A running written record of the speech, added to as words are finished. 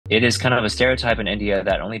It is kind of a stereotype in India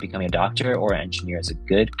that only becoming a doctor or engineer is a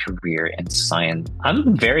good career in science.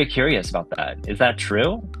 I'm very curious about that. Is that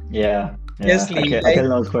true? Yeah, Yes, yeah. Lee. I Like can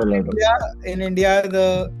vouch for a lot of. In India,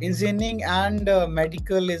 the engineering and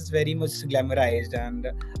medical is very much glamorized,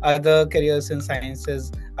 and other careers in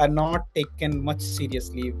sciences are not taken much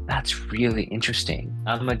seriously. That's really interesting.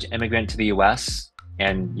 I'm an immigrant to the US,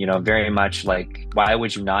 and very much like, why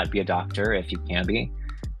would you not be a doctor if you can be?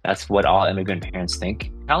 That's what all immigrant parents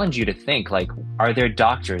think. Challenge you to think, like, are there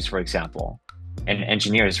doctors, for example, and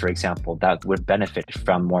engineers, for example, that would benefit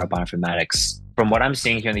from more bioinformatics? From what I'm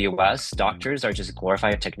seeing here in the US, doctors are just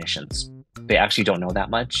glorified technicians. They actually don't know that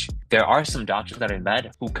much. There are some doctors that I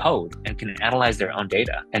met who code and can analyze their own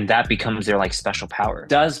data, and that becomes their special power.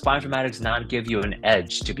 Does bioinformatics not give you an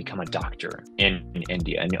edge to become a doctor in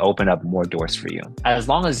India and open up more doors for you? As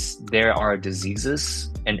long as there are diseases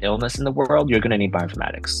and illness in the world, you're going to need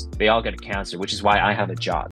bioinformatics. They all get cancer, which is why I have a job.